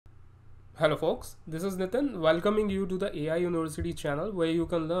Hello folks, this is Nitin welcoming you to the AI University channel where you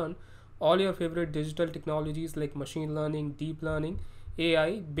can learn all your favorite digital technologies like machine learning, deep learning,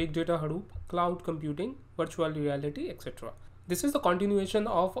 AI, big data, Hadoop, cloud computing, virtual reality, etc. This is the continuation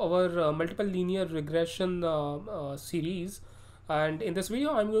of our multiple linear regression series, and in this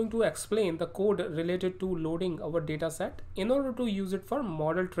video I'm going to explain the code related to loading our data set in order to use it for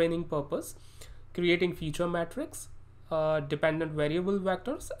model training purpose, creating feature matrix, dependent variable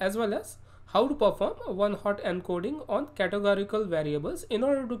vectors, as well as how to perform one hot encoding on categorical variables in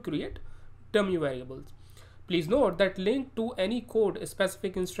order to create dummy variables. Please note that link to any code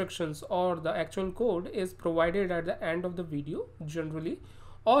specific instructions or the actual code is provided at the end of the video generally,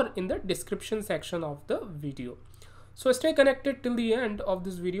 or in the description section of the video. So stay connected till the end of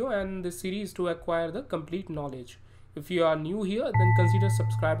this video and this series to acquire the complete knowledge. If you are new here, then consider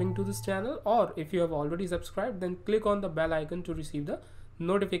subscribing to this channel, or if you have already subscribed, then click on the bell icon to receive the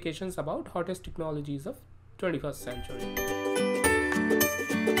notifications about hottest technologies of 21st century.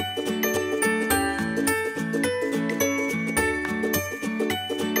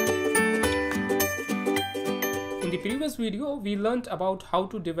 In the previous video, we learned about how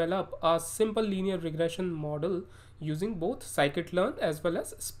to develop a simple linear regression model using both scikit-learn as well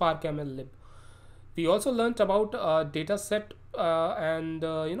as spark-ml-lib. We also learned about dataset and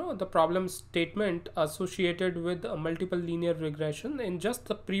the problem statement associated with multiple linear regression in just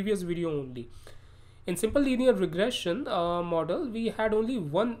the previous video only. In simple linear regression model, we had only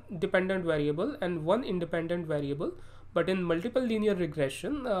one dependent variable and one independent variable, but in multiple linear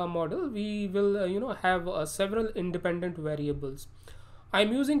regression model, we will have several independent variables.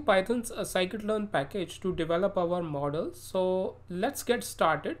 I'm using Python's scikit-learn package to develop our model. So let's get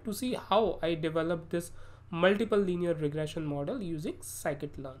started to see how I developed this multiple linear regression model using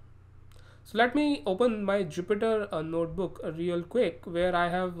scikit-learn. So let me open my Jupyter notebook real quick, where I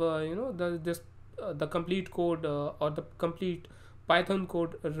have the complete code or the complete Python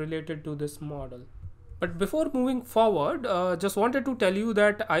code related to this model. But before moving forward, just wanted to tell you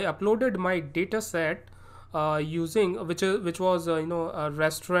that I uploaded my data set using which was a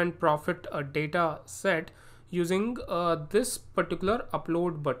restaurant profit data set using this particular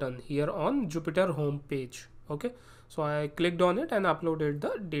upload button here on Jupyter home page. Okay, so I clicked on it and uploaded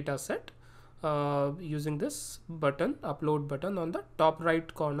the data set using this button, upload button, on the top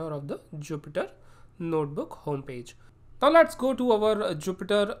right corner of the Jupyter notebook home page. Now let's go to our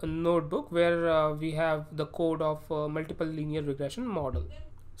Jupyter notebook where we have the code of multiple linear regression model.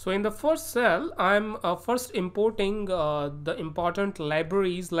 So in the first cell, I'm first importing the important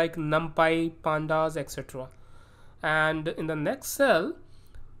libraries like NumPy, Pandas, etc. And in the next cell,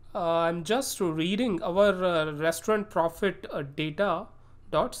 I'm just reading our restaurant profit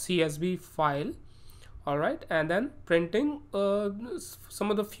data.csv file. All right, and then printing some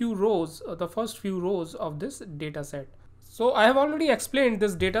of the few rows, the first few rows of this data set. So I have already explained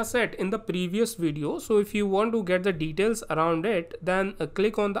this data set in the previous video. So if you want to get the details around it, then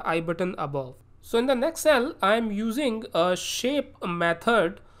click on the I button above. So in the next cell, I am using a shape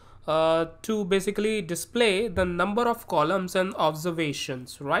method to basically display the number of columns and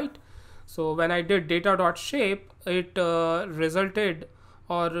observations, right? So when I did data.shape, it resulted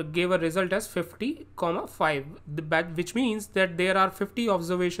or gave a result as 50, 5, which means that there are 50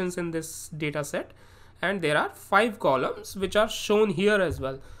 observations in this data set. And there are 5 columns which are shown here as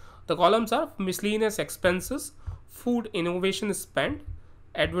well. The columns are miscellaneous expenses, food innovation spend,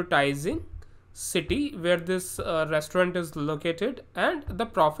 advertising, city where this restaurant is located, and the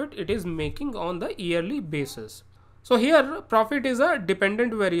profit it is making on the yearly basis. So here profit is a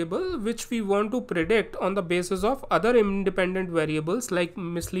dependent variable which we want to predict on the basis of other independent variables like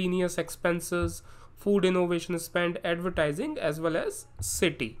miscellaneous expenses, food innovation spend, advertising, as well as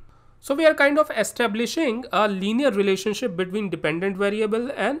city. So we are kind of establishing a linear relationship between dependent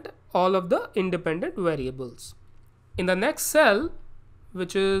variable and all of the independent variables. In the next cell,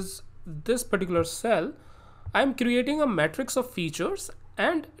 which is this particular cell, I am creating a matrix of features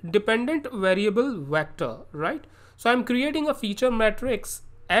and dependent variable vector, right? So I am creating a feature matrix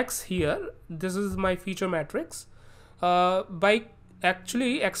X here. This is my feature matrix by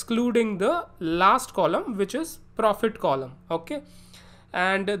actually excluding the last column, which is profit column. Okay.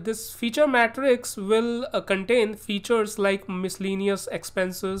 And this feature matrix will contain features like miscellaneous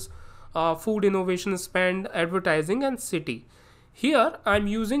expenses, food innovation spend, advertising, and city. Here I'm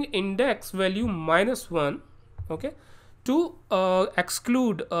using index value -1, okay, to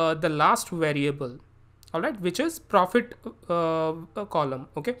exclude the last variable, all right, which is profit column.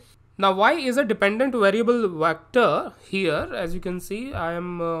 Okay, Now why is a dependent variable vector here? As you can see, I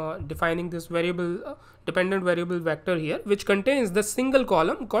am defining this variable dependent variable vector here, which contains the single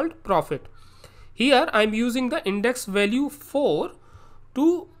column called profit. Here I am using the index value 4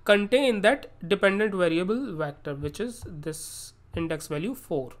 to contain that dependent variable vector, which is this index value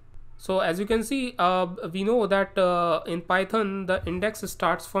 4. So as you can see, we know that in Python the index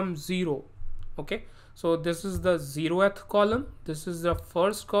starts from 0. Okay, so this is the 0th column, this is the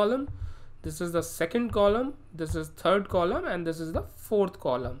first column, this is the second column, this is third column, and this is the fourth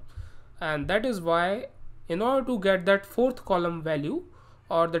column. And that is why in order to get that fourth column value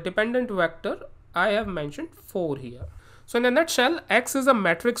or the dependent vector, I have mentioned 4 here. So in a nutshell, x is a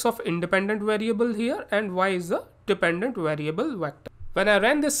matrix of independent variable here and y is a dependent variable vector. When I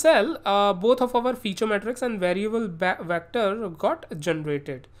ran this cell, both of our feature matrix and variable vector got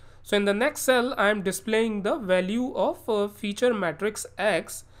generated. So in the next cell, I am displaying the value of feature matrix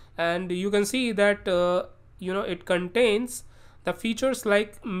x, and you can see that it contains the features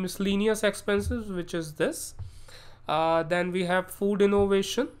like miscellaneous expenses, which is this. Then we have food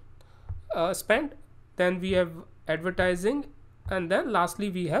innovation spent. Then we have advertising, and then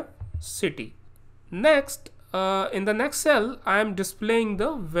lastly we have city. Next, in the next cell, I am displaying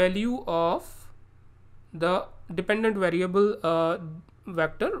the value of the dependent variable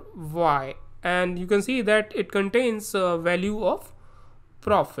vector y, and you can see that it contains value of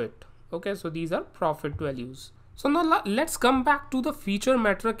profit. Okay, so these are profit values. So now let's come back to the feature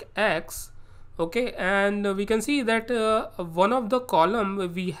matrix x. Okay, and we can see that one of the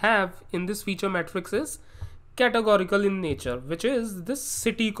column we have in this feature matrix is categorical in nature, which is this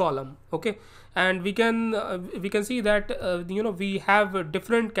city column. Okay, and we can see that we have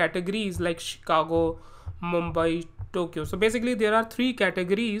different categories like Chicago, Mumbai, Tokyo. So basically there are 3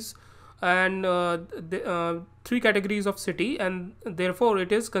 categories, and 3 categories of city, and therefore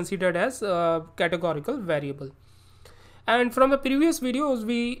it is considered as a categorical variable. And from the previous videos,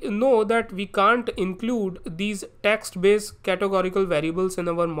 we know that we can't include these text-based categorical variables in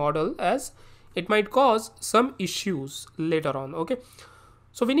our model, as it might cause some issues later on. Okay,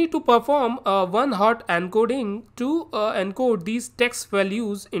 so we need to perform a one-hot encoding to encode these text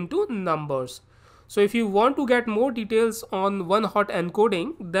values into numbers. So if you want to get more details on one-hot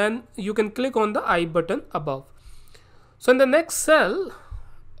encoding, then you can click on the I button above. So in the next cell,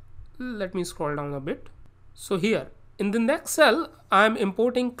 let me scroll down a bit. So here in the next cell, I am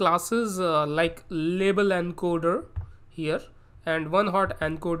importing classes like label encoder here and one-hot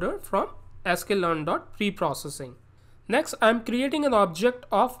encoder from sklearn.preprocessing. Next, I am creating an object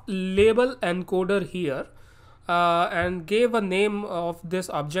of label encoder here and gave a name of this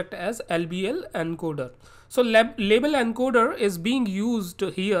object as LBL encoder. So label encoder is being used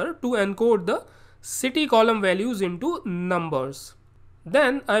here to encode the city column values into numbers.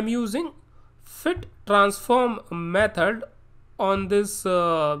 Then I am using fit transform method on this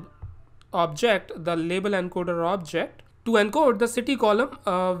object, the label encoder object, to encode the city column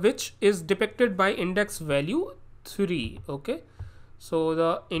which is depicted by index value 3. Okay, so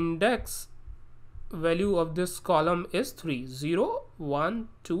the index value of this column is 3, 0, 1,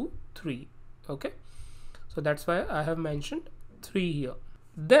 2, 3. Okay, so that's why I have mentioned 3 here.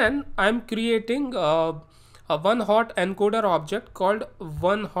 Then I'm creating a one-hot encoder object called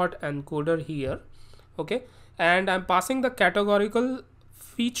one-hot encoder here. Okay, and I'm passing the categorical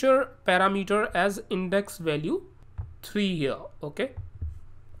feature parameter as index value 3 here. Okay,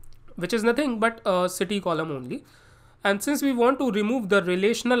 which is nothing but a city column only. And since we want to remove the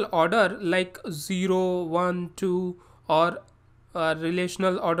relational order like 0, 1, 2 or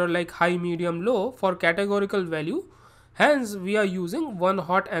relational order like high, medium, low for categorical value, hence we are using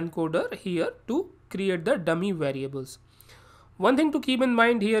one-hot encoder here to create the dummy variables. One thing to keep in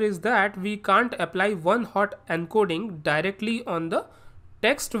mind here is that we can't apply one-hot encoding directly on the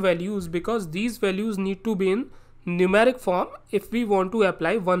text values, because these values need to be in numeric form if we want to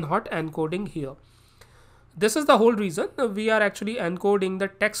apply one-hot encoding here. This is the whole reason we are actually encoding the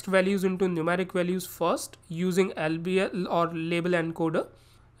text values into numeric values first using LBL or label encoder,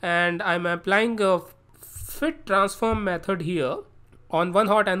 and I'm applying a fit transform method here on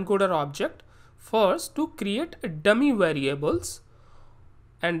one-hot encoder object first to create dummy variables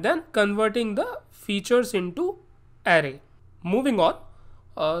and then converting the features into array. Moving on,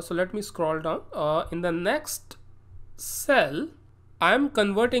 so let me scroll down. In the next cell, I am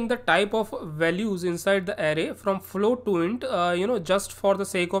converting the type of values inside the array from float to int, just for the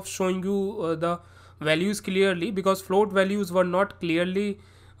sake of showing you the values clearly, because float values were not clearly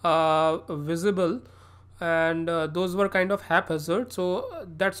visible, and those were kind of haphazard. So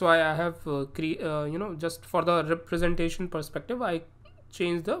that's why I have just for the representation perspective, I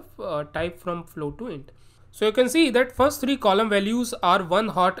change the type from float to int. So you can see that first three column values are one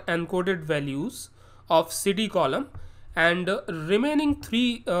hot encoded values of city column, and remaining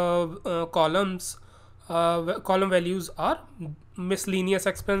three column values are miscellaneous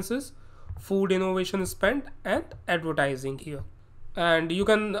expenses, food innovation spent, and advertising here. And you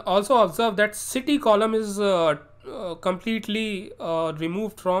can also observe that city column is completely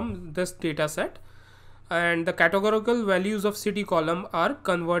removed from this data set, and the categorical values of city column are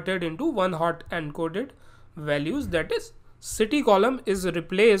converted into one hot encoded values. That is, city column is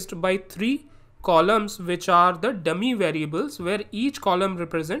replaced by three columns which are the dummy variables, where each column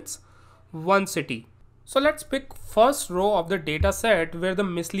represents one city. So let's pick first row of the data set, where the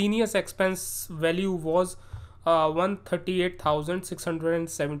miscellaneous expense value was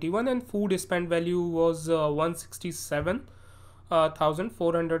 138,671 and food spent value was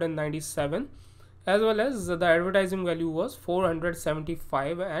 167,497, as well as the advertising value was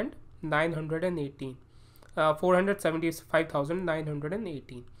 475 and 918,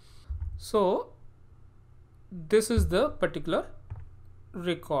 475,918. So this is the particular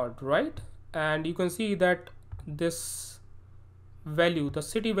record, right? And you can see that this value, the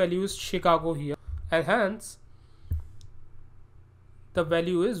city value, is Chicago here, and hence the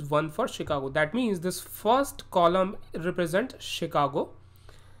value is 1 for Chicago. That means this first column represents Chicago,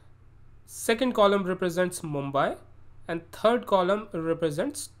 second column represents Mumbai, and third column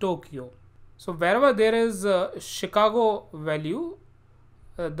represents Tokyo. So wherever there is Chicago value,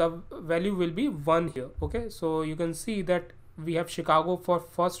 the value will be 1 here. Okay, so you can see that we have Chicago for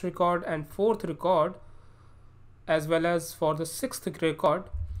first record and fourth record, as well as for the sixth record.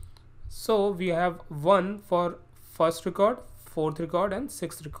 So we have 1 for first record, fourth record, and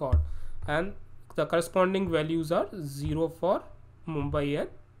sixth record, and the corresponding values are 0 for Mumbai and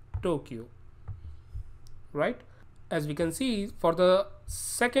Tokyo, right? As we can see, for the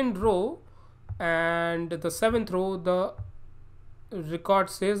second row and the seventh row, the record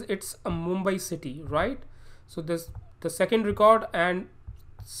says it's a Mumbai city, right? So this, the second record and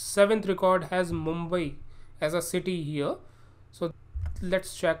seventh record has Mumbai as a city here. So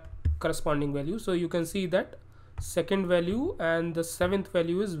let's check corresponding value. So you can see that second value and the seventh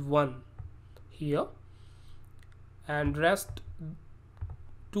value is 1 here, and rest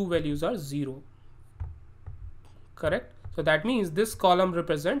two values are 0, correct? So that means this column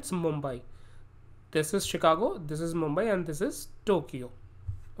represents Mumbai, this is Chicago, this is Mumbai, and this is Tokyo.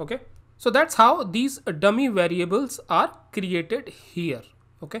 Okay, so that's how these dummy variables are created here.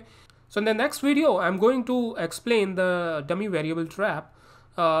 Okay, so in the next video I'm going to explain the dummy variable trap,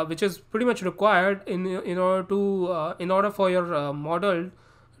 which is pretty much required in order for your model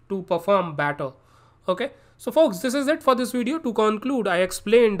to perform better. Okay, so folks, this is it for this video. To conclude, I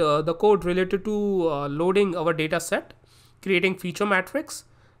explained the code related to loading our data set, creating feature matrix,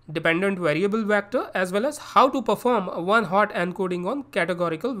 dependent variable vector, as well as how to perform one hot encoding on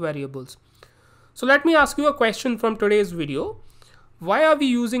categorical variables. So let me ask you a question from today's video. Why are we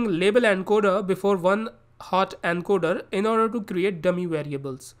using label encoder before one hot encoder in order to create dummy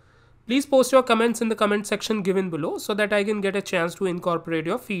variables? Please post your comments in the comment section given below so that I can get a chance to incorporate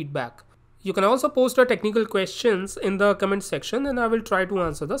your feedback. You can also post your technical questions in the comment section and I will try to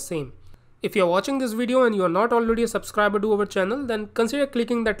answer the same. If you are watching this video and you are not already a subscriber to our channel, then consider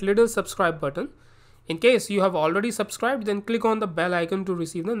clicking that little subscribe button. In case you have already subscribed, then click on the bell icon to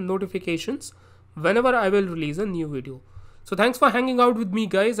receive the notifications whenever I will release a new video. So thanks for hanging out with me,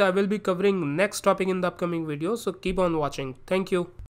 guys. I will be covering next topic in the upcoming video, so keep on watching. Thank you.